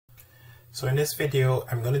So in this video,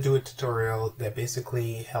 I'm going to do a tutorial that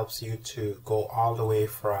basically helps you to go all the way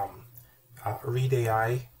from Read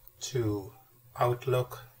AI to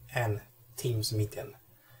Outlook and Teams meeting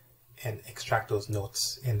and extract those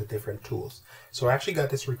notes in the different tools. So I actually got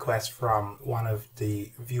this request from one of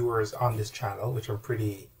the viewers on this channel, which I'm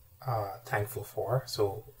pretty thankful for.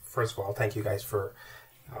 So first of all, thank you guys for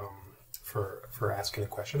asking a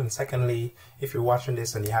question. And secondly, if you're watching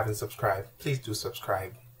this and you haven't subscribed, please do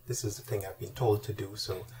subscribe. This is the thing I've been told to do.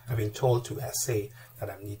 So I've been told to say that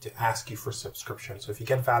I need to ask you for subscription. So if you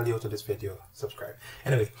get value out of this video, subscribe.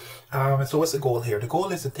 Anyway, so what's the goal here? The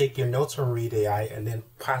goal is to take your notes from Read AI and then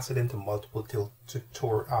pass it into multiple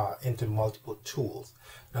tools.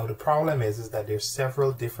 Now the problem is that there's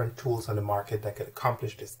several different tools on the market that can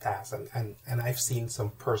accomplish this task, and I've seen some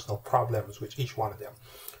personal problems with each one of them.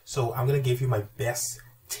 So I'm going to give you my best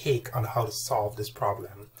take on how to solve this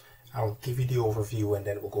problem. I'll give you the overview and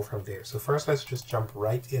then we'll go from there. So first, let's just jump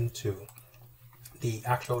right into the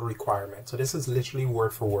actual requirement. So this is literally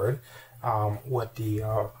word for word what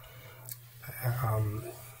the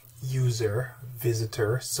user,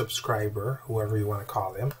 visitor, subscriber, whoever you want to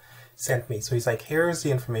call them, sent me. So he's like, here's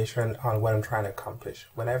the information on what I'm trying to accomplish.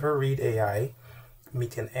 Whenever Read AI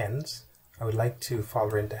meeting ends, I would like to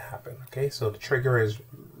follow in to happen. Okay, so the trigger is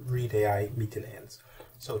Read AI meeting ends.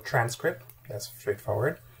 So transcript, that's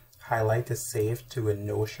straightforward. Highlight is saved to a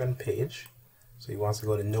Notion page. So he wants to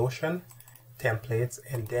go to Notion, templates,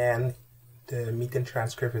 and then the meeting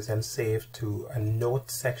transcript is then saved to a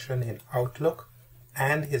note section in Outlook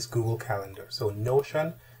and his Google Calendar. So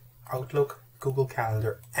Notion, Outlook, Google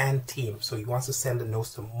Calendar, and Teams. So he wants to send the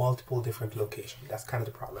notes to multiple different locations. That's kind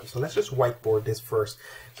of the problem. So let's just whiteboard this first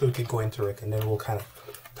so we can go into it, and then we'll kind of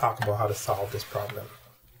talk about how to solve this problem.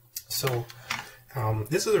 So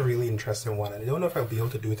this is a really interesting one, and I don't know if I'll be able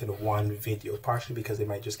to do it in one video, partially because it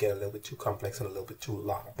might just get a little bit too complex and a little bit too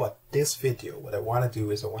long. But this video, what I want to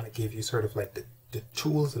do is I want to give you sort of like the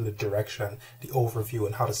tools and the direction, the overview,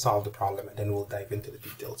 and how to solve the problem, and then we'll dive into the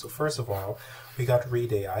details. So first of all, we got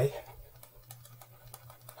Read AI,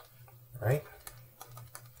 right?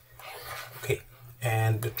 Okay,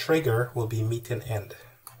 and the trigger will be meeting end.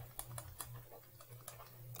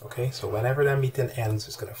 Okay, so whenever that meeting ends,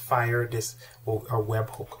 it's going to fire this our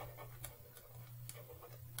webhook.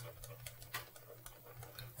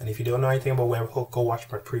 And if you don't know anything about webhook, go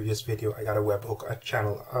watch my previous video. I got a webhook,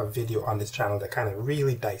 a video on this channel that kind of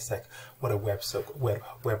really dissect what a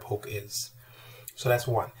webhook is. So that's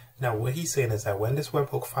one. Now what he's saying is that when this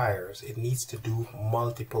webhook fires, it needs to do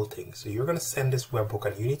multiple things. So you're going to send this webhook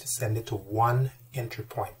and you need to send it to one entry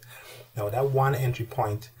point. Now that one entry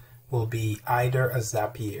point will be either a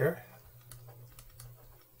Zapier,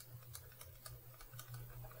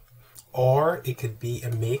 or it could be a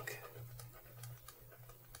Make,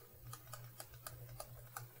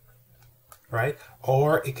 right?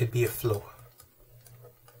 Or it could be a Flow.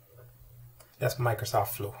 That's Microsoft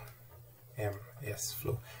Flow. MS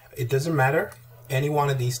Flow. It doesn't matter. Any one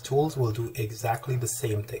of these tools will do exactly the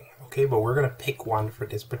same thing. Okay, but we're going to pick one for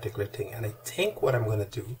this particular thing. And I think what I'm going to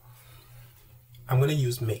do, I'm going to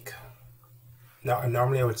use Make. Now,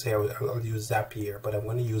 normally I would say I'll use Zapier, but I'm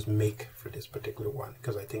going to use Make for this particular one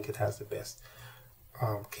because I think it has the best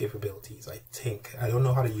capabilities. I don't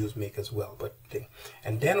know how to use Make as well, but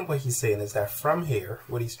and then what he's saying is that from here,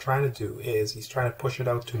 what he's trying to do is he's trying to push it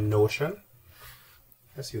out to Notion.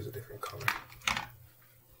 Let's use a different color.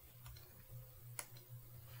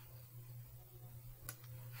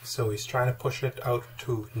 So he's trying to push it out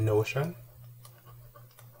to Notion,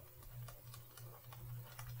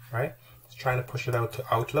 right? He's trying to push it out to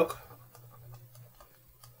Outlook.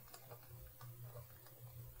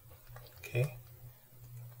 Okay,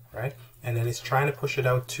 right? And then he's trying to push it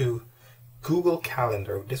out to Google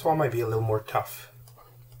Calendar. This one might be a little more tough.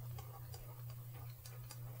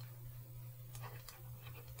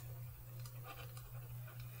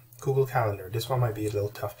 Google Calendar. This one might be a little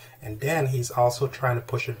tough. And then he's also trying to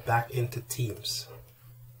push it back into Teams.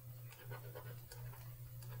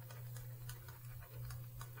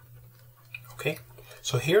 Okay,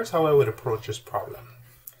 so here's how I would approach this problem.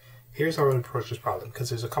 Here's how I would approach this problem, because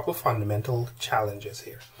there's a couple of fundamental challenges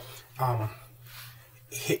here.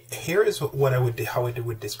 Here is what how I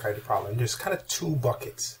would describe the problem. There's kind of two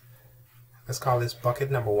buckets. Let's call this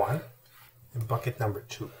bucket number one and bucket number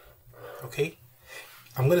two. Okay,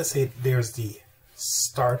 I'm going to say there's the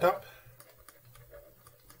startup,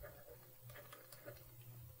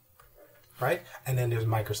 right? And then there's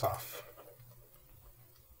Microsoft.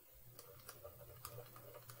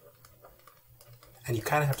 And you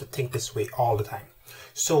kind of have to think this way all the time.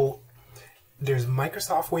 So there's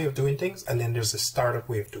Microsoft way of doing things, and then there's the startup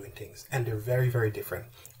way of doing things, and they're very, very different.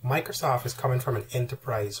 Microsoft is coming from an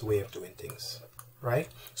enterprise way of doing things, right?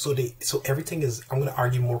 So everything is, I'm going to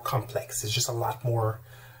argue, more complex. There's just a lot more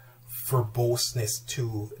verboseness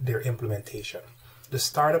to their implementation. The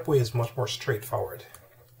startup way is much more straightforward.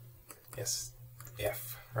 Yes,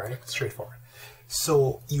 right? Straightforward.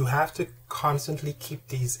 So you have to constantly keep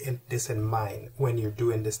this in mind when you're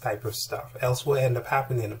doing this type of stuff. Else what will end up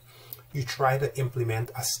happening, you try to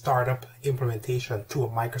implement a startup implementation to a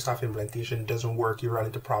Microsoft implementation, doesn't work, you run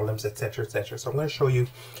into problems, etc., etc. So I'm going to show you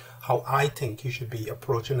how I think you should be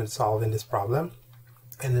approaching and solving this problem.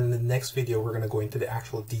 And in the next video, we're going to go into the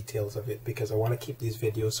actual details of it, because I want to keep these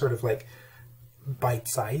videos sort of like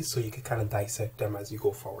bite-sized so you can kind of dissect them as you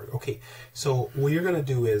go forward. Okay, so what you're going to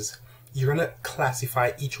do is you're going to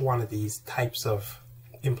classify each one of these types of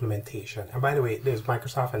implementation. And by the way, there's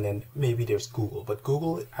Microsoft and then maybe there's Google, but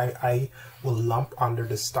Google I will lump under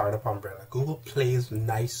the startup umbrella. Google plays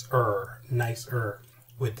nicer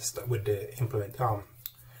with the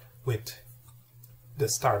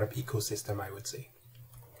startup ecosystem, I would say.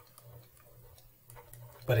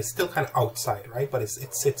 But it's still kind of outside, right? But it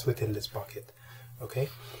sits within this bucket. Okay,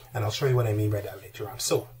 and I'll show you what I mean by that later on.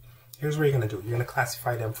 So here's what you're going to do. You're going to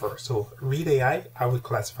classify them first. So Read AI, I would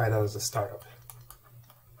classify that as a startup.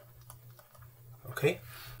 Okay,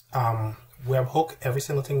 webhook, every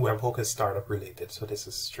single thing webhook is startup related. So this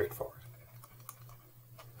is straightforward.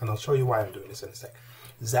 And I'll show you why I'm doing this in a sec.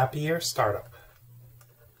 Zapier, startup.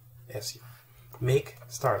 SU. Make,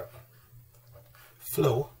 startup.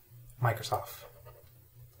 Flow, Microsoft.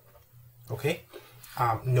 Okay,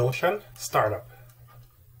 Notion, startup.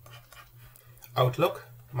 Outlook,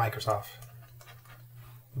 Microsoft.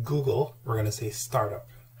 Google, we're going to say startup.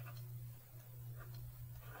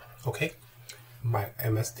 Okay, my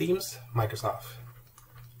MS Teams, Microsoft.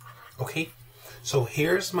 Okay, so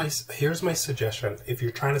here's my suggestion. If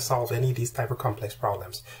you're trying to solve any of these type of complex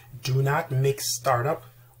problems, do not mix startup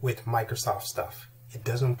with Microsoft stuff. It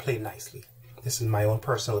doesn't play nicely. This is my own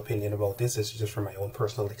personal opinion about this. This is just from my own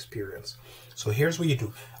personal experience. So here's what you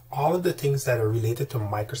do. All of the things that are related to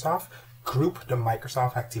Microsoft, group the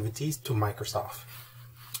Microsoft activities to Microsoft.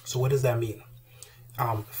 So what does that mean?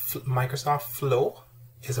 Microsoft Flow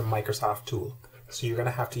is a Microsoft tool. So you're going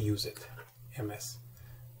to have to use it. MS.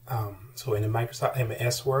 So in the Microsoft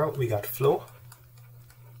MS world, we got Flow.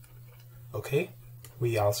 Okay.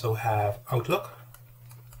 We also have Outlook.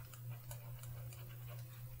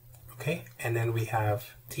 Okay, and then we have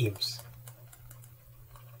Teams.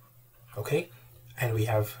 Okay, and we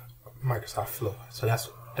have Microsoft Flow. So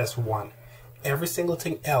that's one. Every single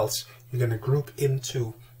thing else you're going to group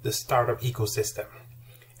into the startup ecosystem.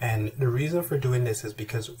 And the reason for doing this is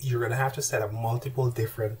because you're going to have to set up multiple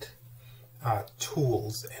different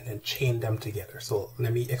tools and then chain them together. So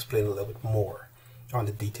let me explain a little bit more on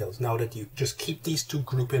the details. Now that you just keep these two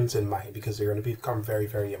groupings in mind, because they're going to become very,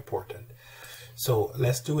 very important. So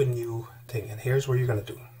let's do a new thing, and here's what you're going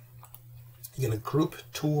to do. You're going to group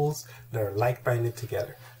tools that are like-minded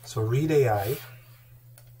together. So Read AI,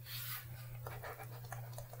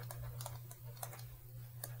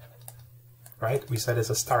 right? We said it's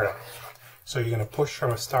a startup. So you're going to push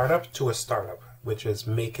from a startup to a startup, which is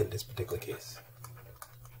Make in this particular case.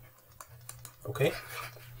 Okay?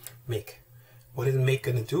 Make. What is Make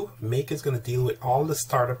going to do? Make is going to deal with all the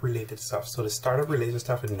startup related stuff. So the startup related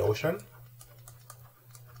stuff in Notion.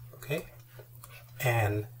 Okay,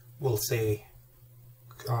 and we'll say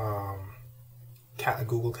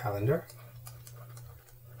Google Calendar,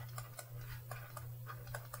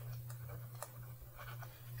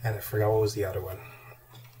 and I forgot what was the other one.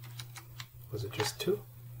 Was it just two?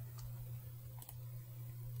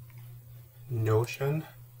 Notion,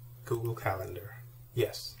 Google Calendar.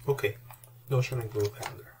 Yes, okay, Notion and Google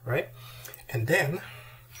Calendar, right? And then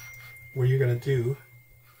what you're going to do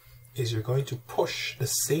is you're going to push the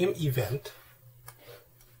same event.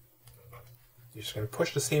 You're just going to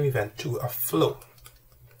push the same event to a flow.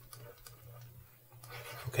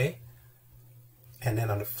 Okay? And then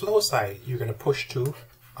on the flow side, you're going to push to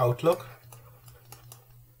Outlook.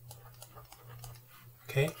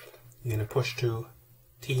 Okay? You're going to push to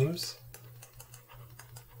Teams.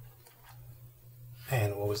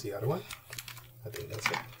 And what was the other one? I think that's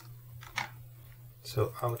it.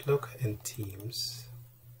 So Outlook and Teams.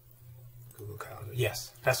 Google Calendar.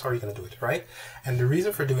 Yes, that's how you're going to do it, right? And the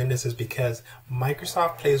reason for doing this is because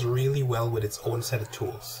Microsoft plays really well with its own set of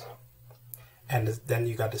tools. And then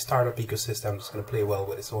you got the startup ecosystem that's going to play well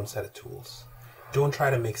with its own set of tools. Don't try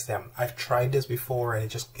to mix them. I've tried this before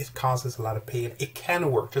and it causes a lot of pain. It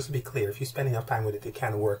can work, just to be clear. If you spend enough time with it, it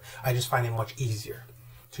can work. I just find it much easier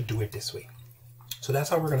to do it this way. So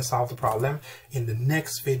that's how we're going to solve the problem. In the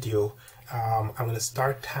next video, I'm going to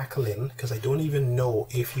start tackling, because I don't even know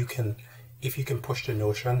if you can push the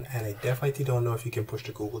Notion, and I definitely don't know if you can push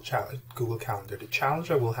the Google Calendar. The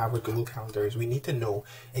challenge I will have with Google Calendar is we need to know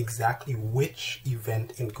exactly which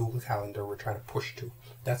event in Google Calendar we're trying to push to.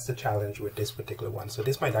 That's the challenge with this particular one. So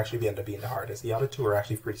this might actually end up being the hardest. The other two are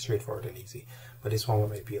actually pretty straightforward and easy, but this one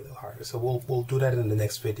might be a little harder. So we'll do that in the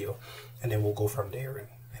next video, and then we'll go from there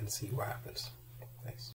and see what happens. Thanks.